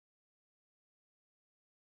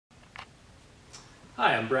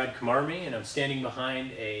Hi, I'm Brad Kamarmi, and I'm standing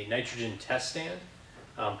behind a nitrogen test stand,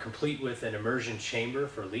 complete with an immersion chamber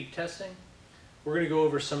for leak testing. We're going to go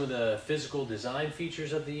over some of the physical design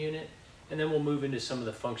features of the unit, and then we'll move into some of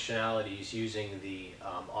the functionalities using the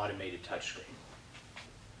automated touchscreen.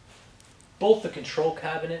 Both the control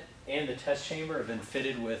cabinet and the test chamber have been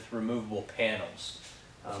fitted with removable panels.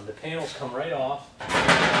 The panels come right off.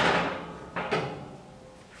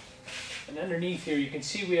 And underneath here you can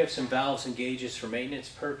see we have some valves and gauges for maintenance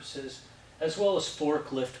purposes, as well as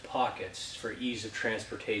forklift pockets for ease of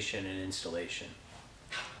transportation and installation.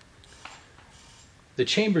 The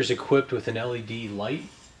chamber is equipped with an LED light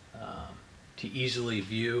to easily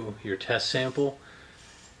view your test sample,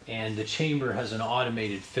 and the chamber has an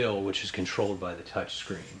automated fill which is controlled by the touch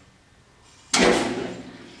screen.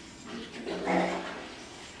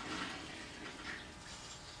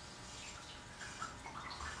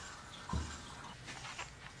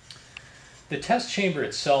 The test chamber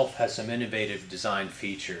itself has some innovative design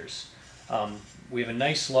features. We have a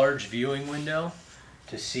nice large viewing window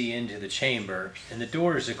to see into the chamber, and the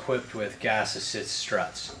door is equipped with gas assist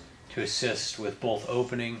struts to assist with both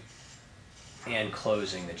opening and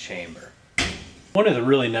closing the chamber. One of the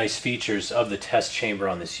really nice features of the test chamber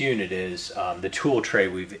on this unit is the tool tray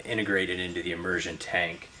we've integrated into the immersion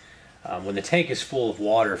tank. When the tank is full of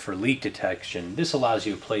water for leak detection, this allows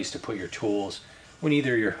you a place to put your tools when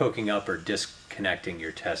either you're hooking up or disconnecting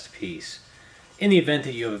your test piece. In the event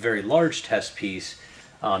that you have a very large test piece,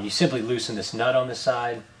 you simply loosen this nut on the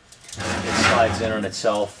side, it slides in on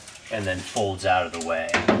itself, and then folds out of the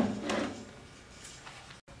way.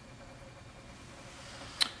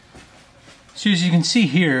 So as you can see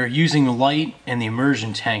here, using the light and the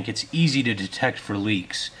immersion tank, it's easy to detect for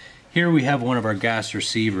leaks. Here we have one of our gas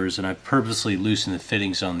receivers, and I've purposely loosened the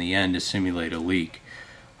fittings on the end to simulate a leak.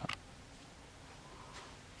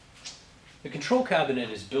 The control cabinet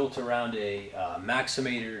is built around a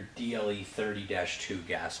Maximator DLE30-2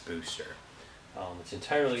 gas booster. It's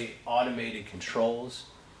entirely automated controls.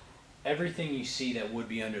 Everything you see that would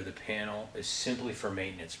be under the panel is simply for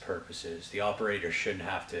maintenance purposes. The operator shouldn't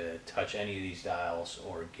have to touch any of these dials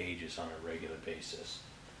or gauges on a regular basis.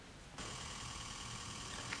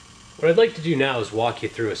 What I'd like to do now is walk you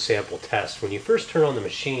through a sample test. When you first turn on the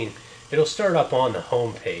machine, it'll start up on the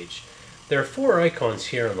home page. There are 4 icons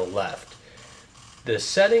here on the left: the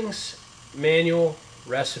settings, manual,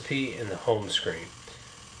 recipe, and the home screen.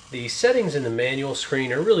 The settings in the manual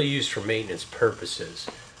screen are really used for maintenance purposes.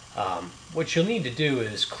 What you'll need to do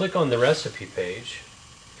is click on the recipe page,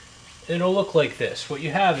 and it'll look like this. What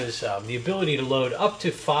you have is the ability to load up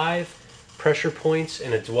to 5 pressure points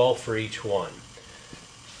and a dwell for each one.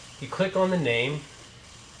 You click on the name,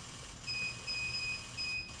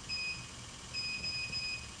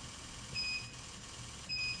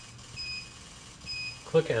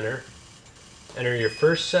 click enter, enter your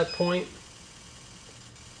first set point,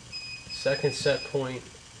 second set point.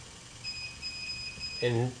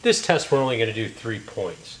 In this test we're only going to do 3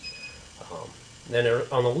 points. Then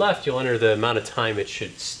on the left you'll enter the amount of time it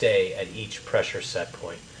should stay at each pressure set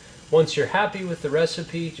point. Once you're happy with the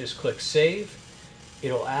recipe, just click save.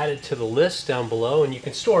 It'll add it to the list down below, and you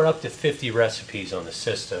can store up to 50 recipes on the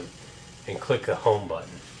system, and click the home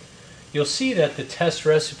button. You'll see that the test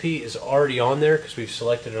recipe is already on there because we've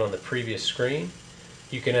selected it on the previous screen.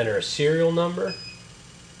 You can enter a serial number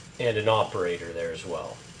and an operator there as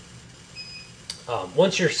well.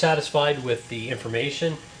 Once you're satisfied with the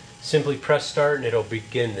information, simply press start and it'll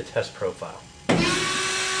begin the test profile.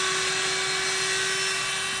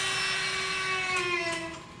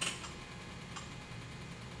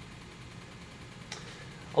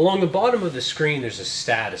 Along the bottom of the screen there's a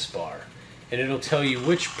status bar, and it'll tell you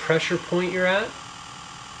which pressure point you're at,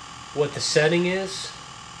 what the setting is,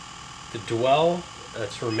 the dwell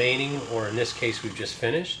that's remaining, or in this case we've just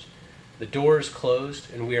finished. The door is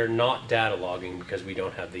closed, and we are not data logging because we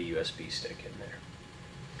don't have the USB stick in there.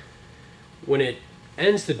 When it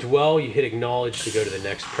ends the dwell, you hit acknowledge to go to the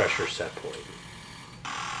next pressure set point.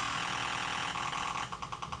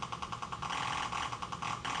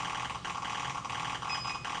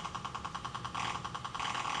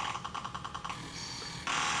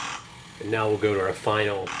 And now we'll go to our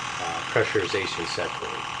final pressurization set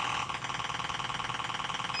point.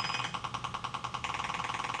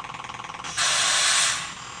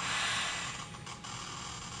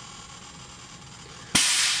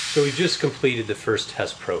 So we've just completed the first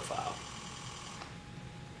test profile.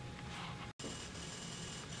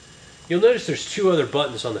 You'll notice there's 2 other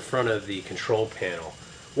buttons on the front of the control panel.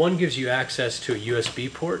 One gives you access to a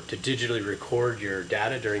USB port to digitally record your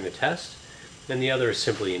data during the test, and the other is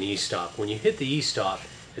simply an e-stop. When you hit the e-stop,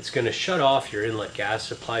 It's going to shut off your inlet gas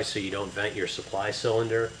supply so you don't vent your supply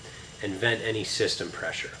cylinder and vent any system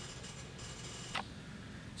pressure.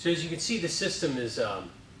 So as you can see, the system is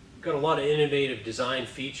got a lot of innovative design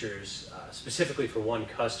features specifically for one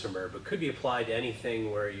customer, but could be applied to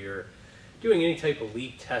anything where you're doing any type of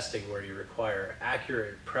leak testing where you require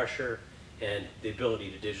accurate pressure and the ability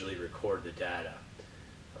to digitally record the data.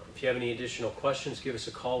 If you have any additional questions, give us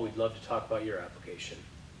a call. We'd love to talk about your application.